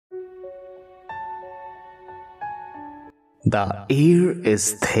The air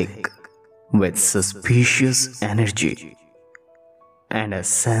is thick with suspicious energy, and a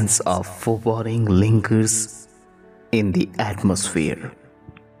sense of foreboding lingers in the atmosphere.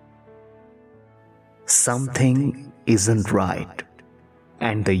 Something isn't right,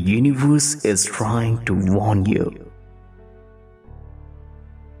 and the universe is trying to warn you.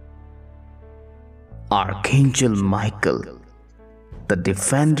 Archangel Michael, the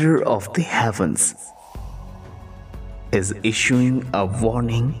defender of the heavens, is issuing a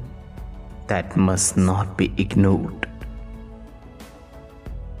warning that must not be ignored.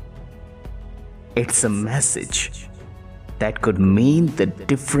 It's a message that could mean the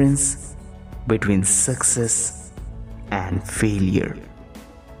difference between success and failure,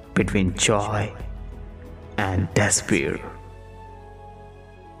 between joy and despair.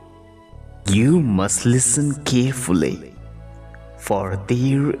 You must listen carefully, for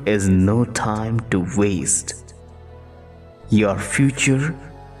there is no time to waste. Your future,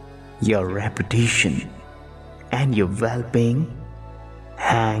 your reputation, and your well-being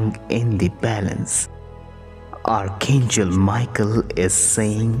hang in the balance. Archangel Michael is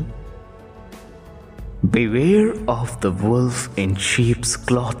saying, beware of the wolf in sheep's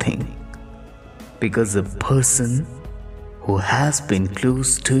clothing, because a person who has been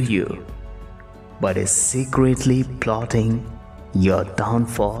close to you but is secretly plotting your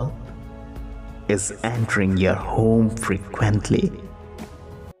downfall is entering your home frequently.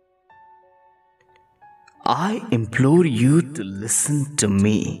 I implore you to listen to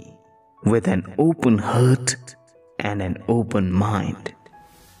me with an open heart and an open mind.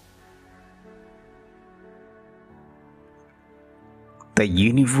 The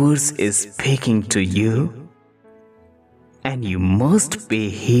universe is speaking to you, and you must pay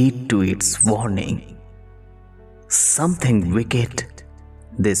heed to its warning. Something wicked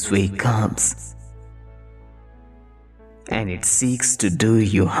this way comes, and it seeks to do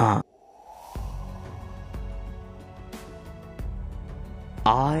you harm.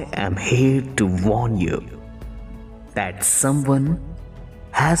 I am here to warn you that someone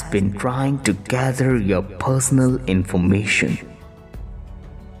has been trying to gather your personal information.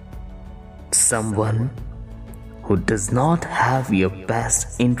 Someone who does not have your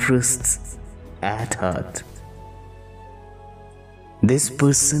best interests at heart. This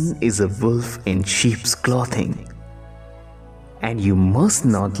person is a wolf in sheep's clothing, and you must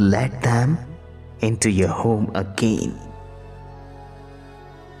not let them into your home again.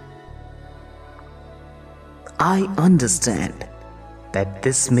 I understand that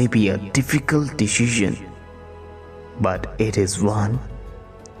this may be a difficult decision, but it is one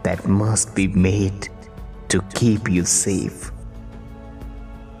that must be made to keep you safe.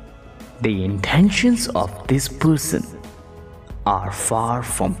 The intentions of this person are far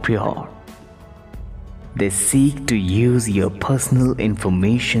from pure. They seek to use your personal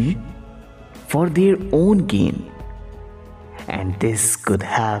information for their own gain, and this could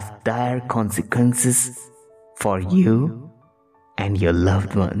have dire consequences for you and your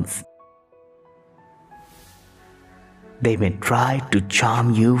loved ones. They may try to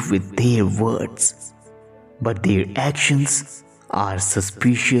charm you with their words, but their actions are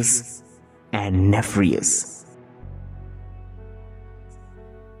suspicious and nefarious.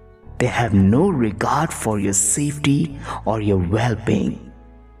 They have no regard for your safety or your well-being,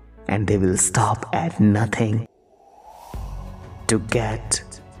 and they will stop at nothing to get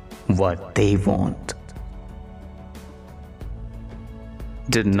what they want.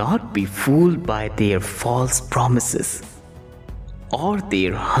 Do not be fooled by their false promises or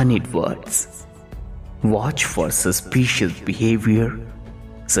their honeyed words. Watch for suspicious behavior,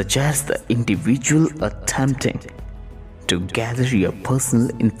 such as the individual attempting to gather your personal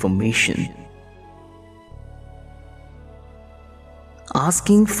information,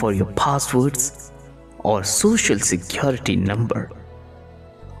 asking for your passwords or social security number,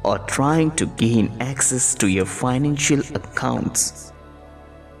 or trying to gain access to your financial accounts.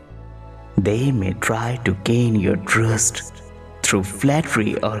 They may try to gain your trust through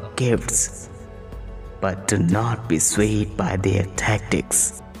flattery or gifts, but do not be swayed by their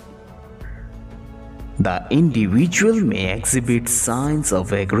tactics. The individual may exhibit signs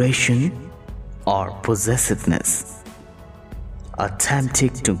of aggression or possessiveness,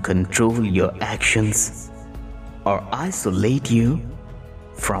 attempting to control your actions or isolate you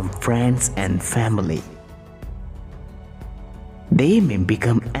from friends and family. They may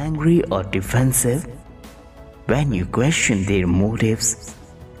become angry or defensive when you question their motives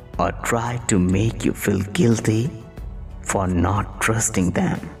or try to make you feel guilty for not trusting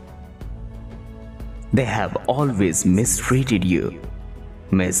them. They have always mistreated you,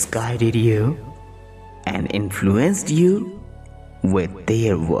 misguided you, and influenced you with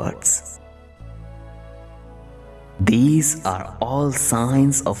their words. These are all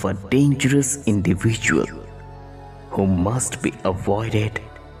signs of a dangerous individual who must be avoided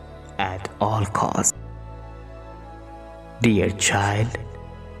at all costs. Dear child,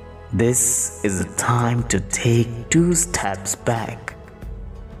 this is a time to take 2 steps back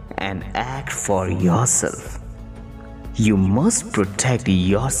and act for yourself. You must protect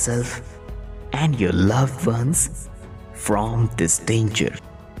yourself and your loved ones from this danger.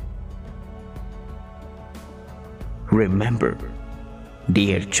 Remember,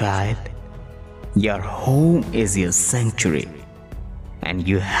 dear child, your home is your sanctuary, and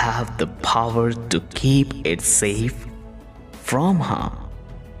you have the power to keep it safe from harm.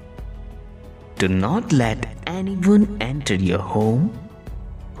 Do not let anyone enter your home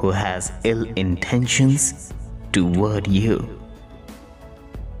who has ill intentions toward you.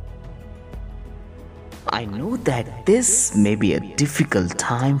 I know that this may be a difficult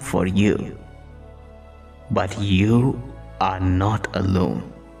time for you, but you are not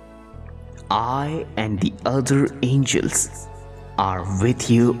alone. I and the other angels are with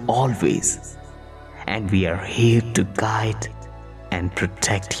you always, and we are here to guide and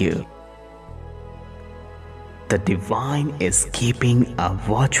protect you. The Divine is keeping a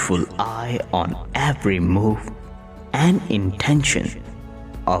watchful eye on every move and intention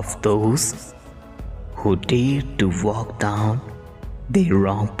of those who dare to walk down the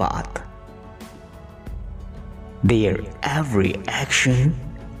wrong path. Their every action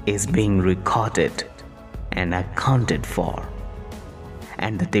is being recorded and accounted for,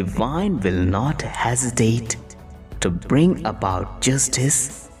 and the Divine will not hesitate to bring about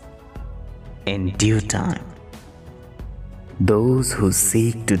justice in due time. Those who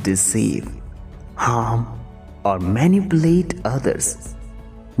seek to deceive, harm, or manipulate others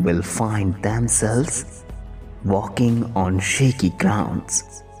will find themselves walking on shaky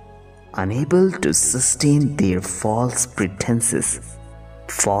grounds, unable to sustain their false pretenses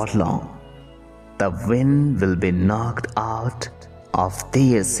for long. The wind will be knocked out of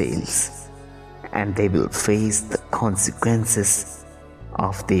their sails, and they will face the consequences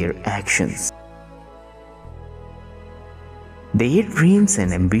of their actions. Their dreams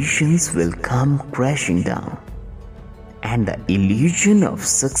and ambitions will come crashing down, and the illusion of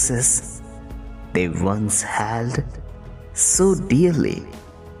success they once held so dearly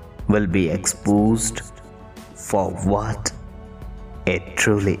will be exposed for what it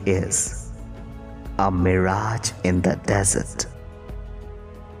truly is, a mirage in the desert.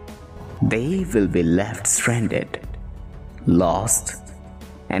 They will be left stranded, lost,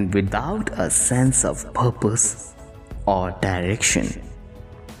 and without a sense of purpose or direction.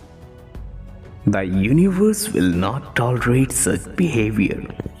 The universe will not tolerate such behavior,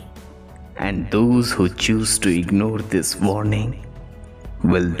 and those who choose to ignore this warning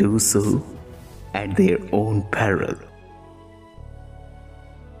will do so at their own peril.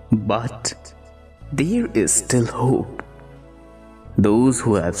 But there is still hope. Those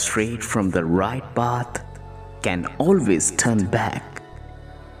who have strayed from the right path can always turn back,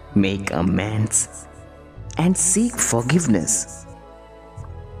 make amends, and seek forgiveness.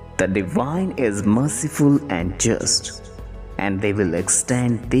 The Divine is merciful and just, and they will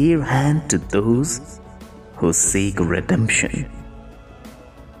extend their hand to those who seek redemption.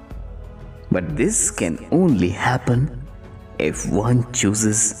 But this can only happen if one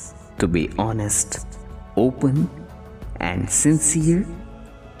chooses to be honest, open, and sincere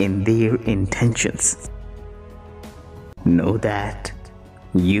in their intentions. Know that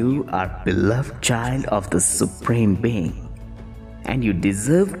you are beloved child of the Supreme Being, and you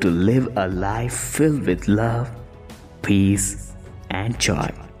deserve to live a life filled with love, peace, and joy.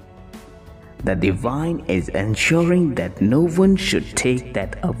 The Divine is ensuring that no one should take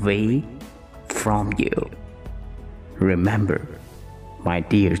that away from you. Remember, my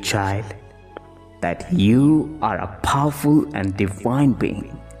dear child, that you are a powerful and divine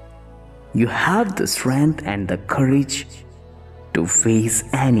being. You have the strength and the courage to face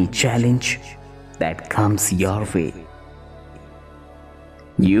any challenge that comes your way.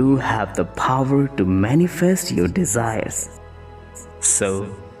 You have the power to manifest your desires.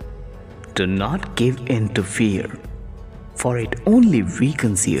 So, do not give in to fear, for it only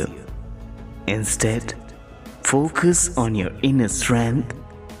weakens you. Instead, focus on your inner strength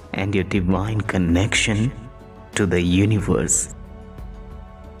and your divine connection to the universe.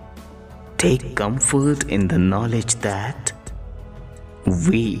 Take comfort in the knowledge that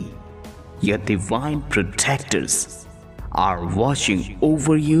we, your divine protectors, are watching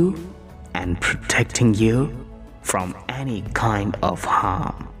over you and protecting you from any kind of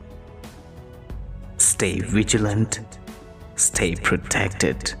harm. Stay stay vigilant, stay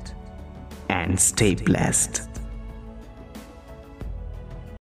protected, and stay blessed.